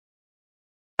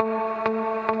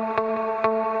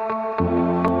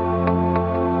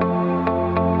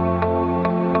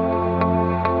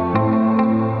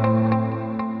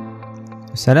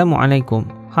Assalamualaikum.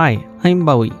 Hi, I'm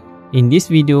Bawi. In this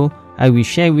video, I will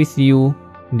share with you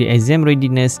the exam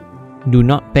readiness do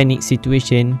not panic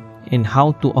situation and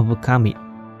how to overcome it.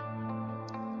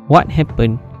 What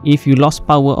happened if you lost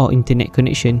power or internet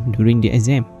connection during the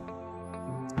exam?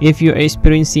 If you are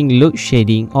experiencing load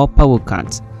shedding or power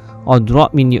cuts, or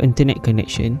drop in your internet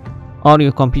connection, or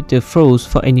your computer froze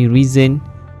for any reason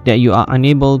that you are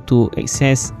unable to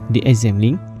access the exam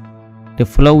link, the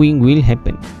following will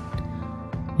happen.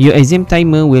 Your exam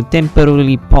timer will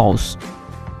temporarily pause.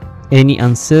 Any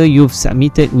answer you've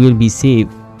submitted will be saved.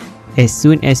 As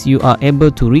soon as you are able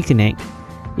to reconnect,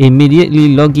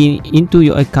 immediately log in into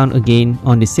your account again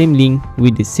on the same link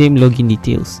with the same login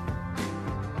details.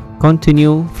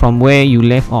 Continue from where you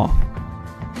left off.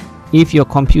 If your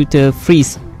computer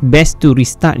freezes, best to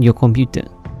restart your computer.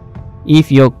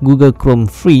 If your Google Chrome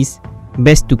freezes,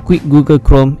 best to quit Google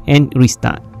Chrome and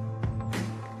restart.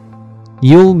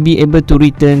 You'll be able to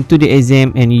return to the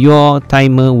exam and your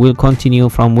timer will continue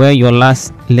from where you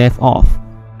last left off.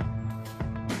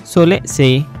 So let's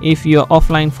say if you're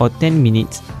offline for 10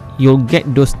 minutes, you'll get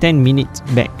those 10 minutes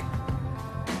back.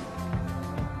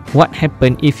 What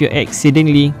happens if you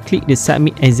accidentally click the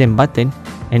submit exam button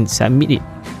and submit it?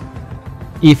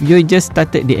 If you just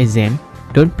started the exam,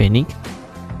 don't panic.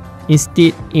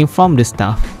 Instead, inform the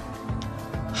staff.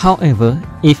 However,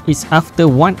 if it's after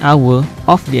 1 hour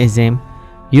of the exam,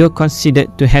 you're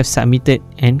considered to have submitted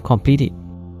and completed.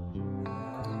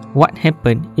 What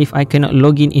happens if I cannot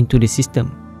log in into the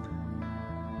system?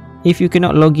 If you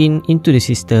cannot log in into the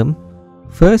system,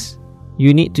 first,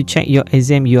 you need to check your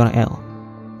exam URL.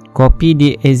 Copy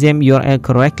the exam URL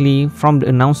correctly from the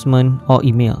announcement or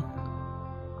email.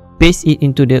 Paste it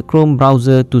into the Chrome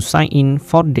browser to sign in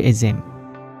for the exam.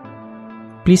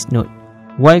 Please note,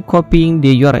 while copying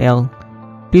the URL,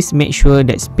 please make sure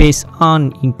that spaces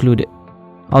aren't included.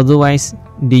 Otherwise,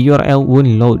 the URL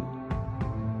won't load.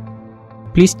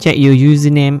 Please check your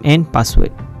username and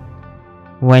password.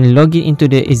 When logging into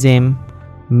the exam,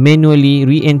 manually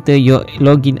re-enter your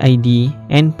login ID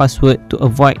and password to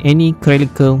avoid any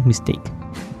critical mistake.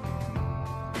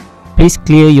 Please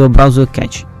clear your browser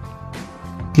cache.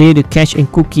 Clear the cache and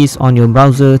cookies on your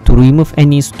browser to remove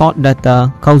any stored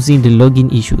data causing the login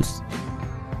issues.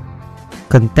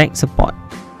 Contact support.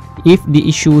 If the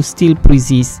issue still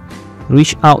persists,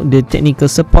 reach out the technical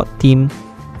support team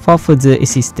for further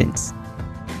assistance.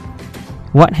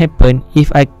 What happens if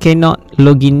I cannot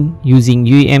log in using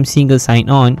UEM single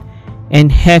sign-on and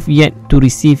have yet to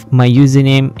receive my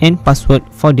username and password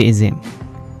for the exam?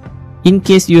 In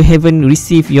case you haven't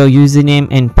received your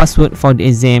username and password for the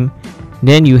exam,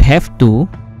 then you have to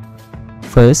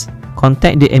first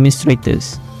contact the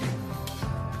administrators.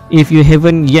 If you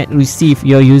haven't yet received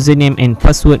your username and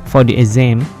password for the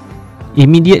exam,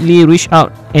 immediately reach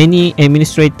out any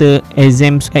administrator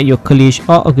exams at your college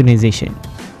or organization.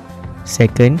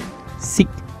 Second, seek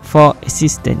for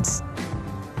assistance.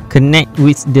 Connect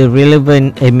with the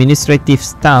relevant administrative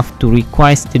staff to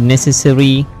request the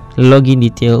necessary login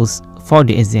details for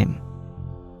the exam.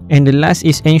 And the last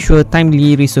is ensure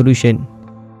timely resolution.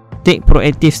 Take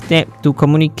proactive steps to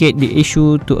communicate the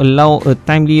issue to allow a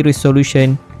timely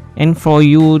resolution and for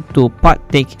you to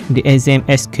partake the exam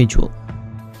as scheduled.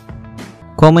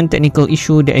 Common technical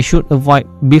issue that I should avoid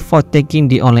before taking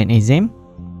the online exam.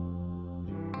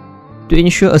 To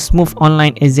ensure a smooth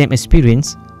online exam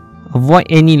experience, avoid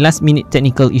any last-minute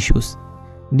technical issues.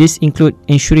 This includes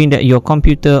ensuring that your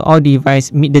computer or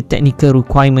device meet the technical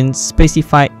requirements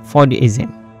specified for the exam.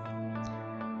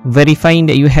 Verifying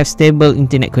that you have stable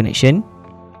internet connection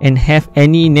and have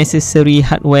any necessary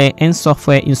hardware and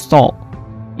software installed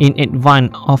in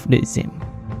advance of the exam.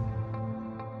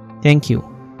 Thank you.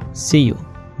 See you.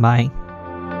 Bye.